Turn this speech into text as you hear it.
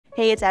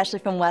Hey, it's Ashley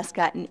from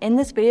Westcott, and in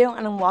this video,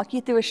 I'm going to walk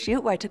you through a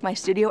shoot where I took my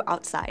studio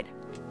outside.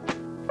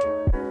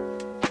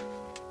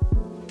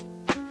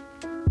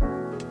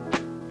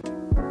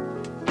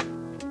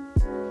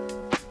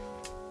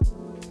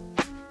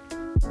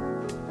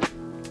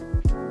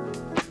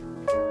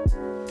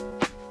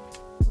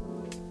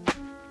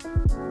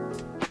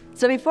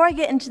 So before I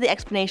get into the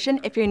explanation,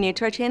 if you're new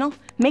to our channel,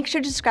 make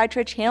sure to subscribe to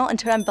our channel and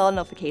turn on bell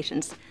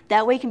notifications.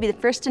 That way you can be the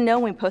first to know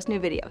when we post new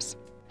videos.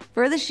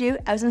 For the shoot,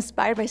 I was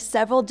inspired by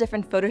several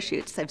different photo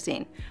shoots I've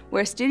seen,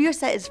 where a studio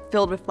set is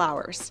filled with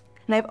flowers.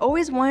 And I've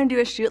always wanted to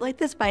do a shoot like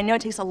this, but I know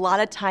it takes a lot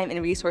of time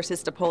and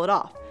resources to pull it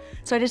off.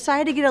 So I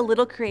decided to get a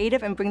little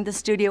creative and bring the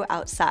studio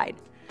outside.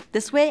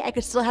 This way, I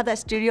could still have that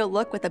studio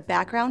look with a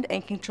background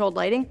and controlled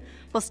lighting,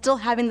 while still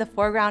having the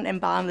foreground and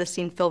bottom of the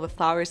scene filled with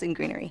flowers and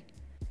greenery.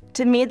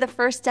 To me, the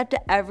first step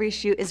to every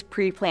shoot is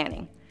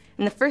pre-planning.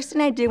 And the first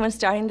thing I do when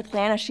starting to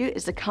plan a shoot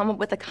is to come up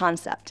with a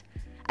concept.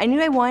 I knew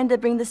I wanted to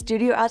bring the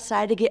studio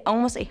outside to get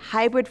almost a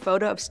hybrid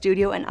photo of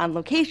studio and on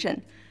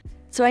location.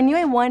 So I knew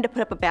I wanted to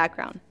put up a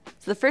background.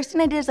 So the first thing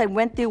I did is I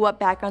went through what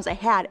backgrounds I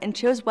had and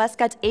chose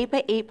Westcott's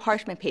 8x8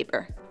 parchment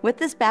paper. With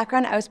this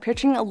background, I was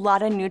picturing a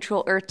lot of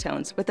neutral earth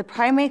tones, with the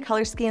primary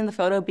color scheme in the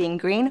photo being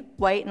green,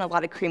 white, and a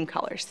lot of cream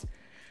colors.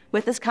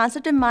 With this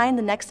concept in mind,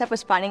 the next step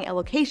was finding a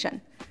location.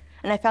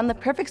 And I found the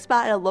perfect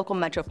spot at a local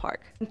metro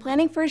park. When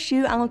planning for a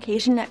shoot on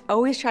location, I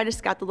always try to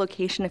scout the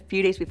location a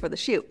few days before the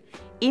shoot,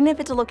 even if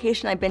it's a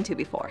location I've been to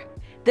before.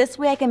 This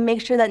way I can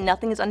make sure that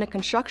nothing is under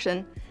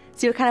construction,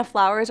 see what kind of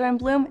flowers are in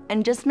bloom,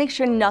 and just make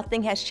sure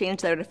nothing has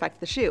changed that would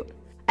affect the shoot.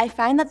 I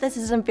find that this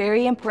is a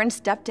very important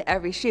step to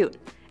every shoot,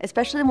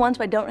 especially the ones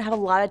where I don't have a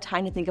lot of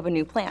time to think of a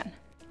new plan.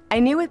 I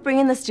knew with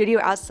bringing the studio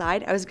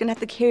outside, I was gonna have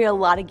to carry a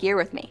lot of gear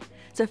with me,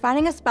 so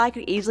finding a spot I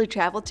could easily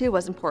travel to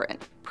was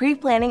important.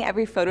 Pre-planning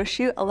every photo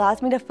shoot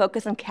allows me to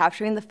focus on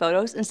capturing the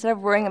photos instead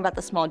of worrying about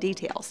the small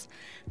details.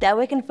 That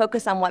way I can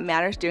focus on what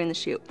matters during the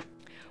shoot.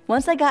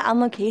 Once I got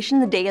on location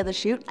the day of the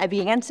shoot, I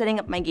began setting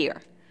up my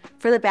gear.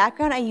 For the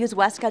background, I used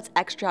Westcott's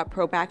Top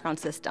Pro background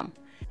system.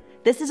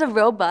 This is a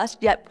robust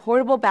yet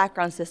portable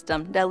background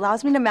system that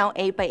allows me to mount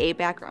 8x8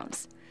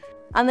 backgrounds.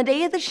 On the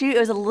day of the shoot, it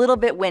was a little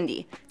bit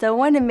windy, so I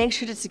wanted to make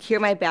sure to secure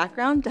my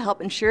background to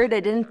help ensure that I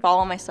didn't fall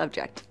on my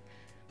subject.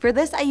 For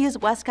this, I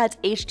used Westcott's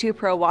H2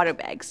 Pro water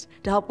bags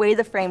to help weigh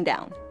the frame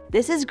down.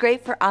 This is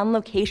great for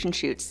on-location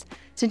shoots.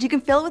 Since you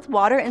can fill it with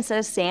water instead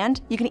of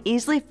sand, you can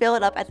easily fill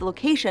it up at the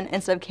location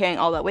instead of carrying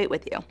all that weight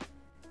with you.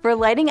 For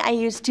lighting, I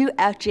used two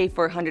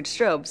FJ400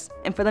 strobes,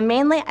 and for the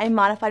main light, I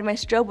modified my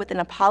strobe with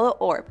an Apollo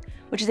Orb,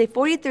 which is a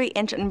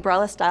 43-inch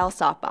umbrella-style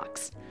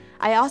softbox.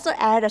 I also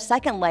added a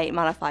second light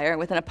modifier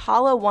with an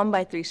Apollo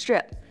 1x3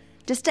 strip,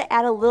 just to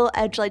add a little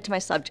edge light to my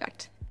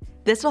subject.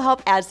 This will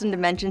help add some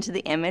dimension to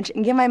the image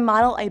and give my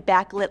model a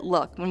backlit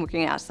look when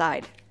working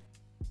outside.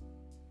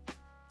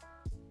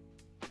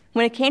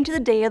 When it came to the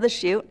day of the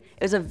shoot,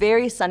 it was a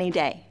very sunny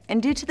day,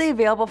 and due to the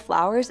available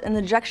flowers and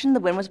the direction the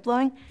wind was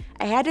blowing,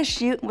 I had to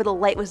shoot where the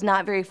light was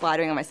not very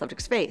flattering on my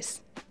subject's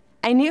face.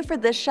 I knew for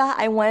this shot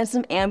I wanted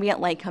some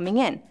ambient light coming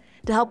in,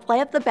 to help light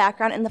up the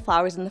background and the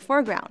flowers in the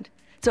foreground,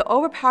 so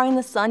overpowering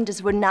the sun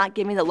just would not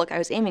give me the look I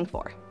was aiming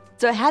for.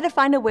 So I had to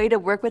find a way to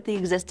work with the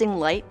existing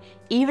light,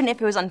 even if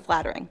it was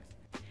unflattering.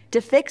 To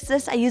fix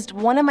this, I used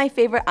one of my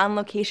favorite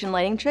on-location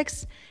lighting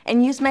tricks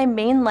and used my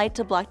main light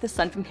to block the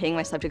sun from hitting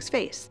my subject's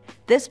face.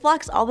 This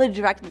blocks all the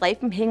direct light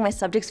from hitting my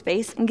subject's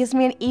face and gives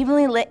me an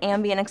evenly lit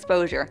ambient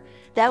exposure.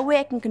 That way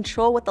I can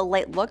control what the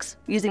light looks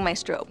using my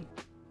strobe.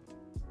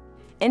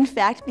 In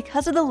fact,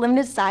 because of the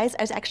limited size,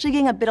 I was actually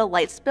getting a bit of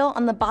light spill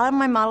on the bottom of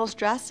my model's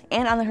dress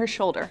and on her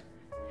shoulder.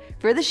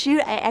 For the shoot,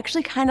 I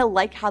actually kind of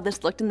liked how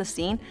this looked in the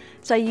scene,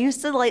 so I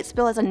used the light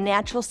spill as a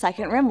natural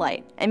second rim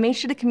light and made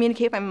sure to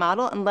communicate with my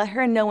model and let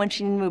her know when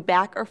she needed to move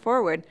back or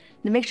forward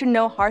to make sure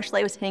no harsh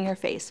light was hitting her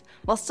face,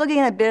 while still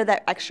getting a bit of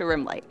that extra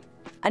rim light.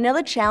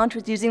 Another challenge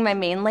with using my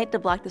main light to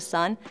block the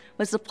sun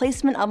was the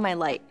placement of my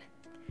light.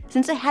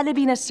 Since I had to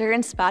be in a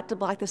certain spot to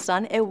block the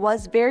sun, it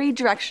was very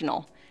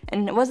directional,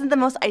 and it wasn't the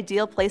most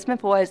ideal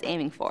placement for what I was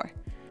aiming for.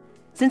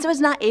 Since I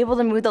was not able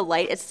to move the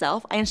light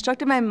itself, I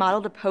instructed my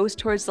model to pose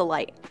towards the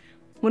light.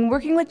 When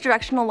working with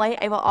directional light,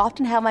 I will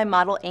often have my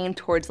model aim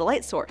towards the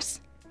light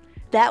source.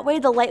 That way,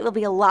 the light will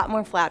be a lot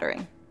more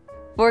flattering.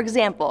 For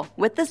example,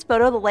 with this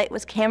photo, the light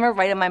was camera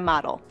right on my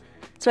model.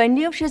 So I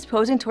knew if she was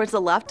posing towards the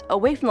left,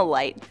 away from the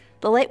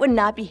light would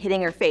not be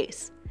hitting her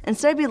face.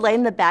 Instead, it would be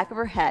lighting the back of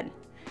her head.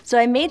 So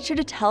I made sure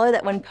to tell her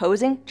that when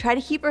posing, try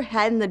to keep her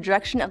head in the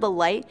direction of the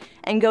light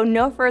and go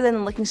no further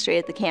than looking straight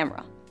at the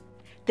camera.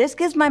 This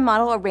gives my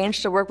model a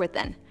range to work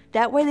within.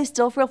 That way, they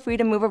still feel free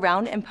to move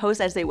around and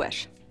pose as they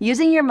wish.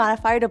 Using your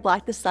modifier to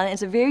block the sun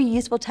is a very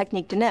useful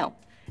technique to know,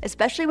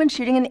 especially when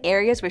shooting in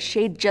areas where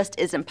shade just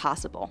isn't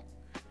possible.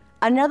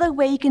 Another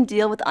way you can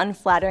deal with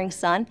unflattering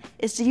sun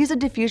is to use a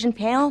diffusion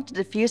panel to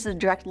diffuse the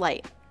direct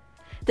light.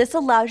 This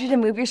allows you to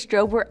move your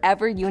strobe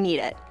wherever you need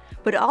it,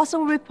 but it also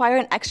will require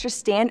an extra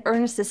stand or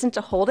an assistant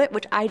to hold it,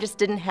 which I just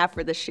didn't have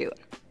for this shoot.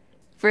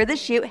 For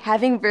this shoot,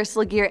 having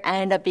versatile gear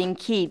ended up being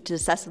key to the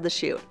success of the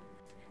shoot.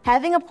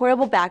 Having a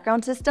portable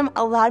background system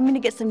allowed me to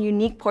get some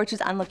unique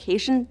portraits on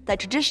location that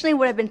traditionally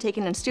would have been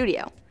taken in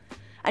studio.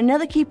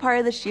 Another key part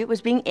of the shoot was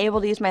being able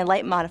to use my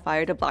light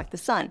modifier to block the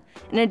sun,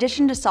 in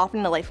addition to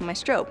softening the light from my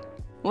strobe.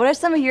 What are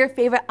some of your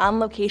favorite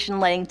on-location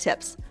lighting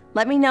tips?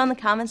 Let me know in the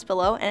comments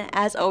below, and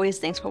as always,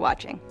 thanks for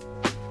watching.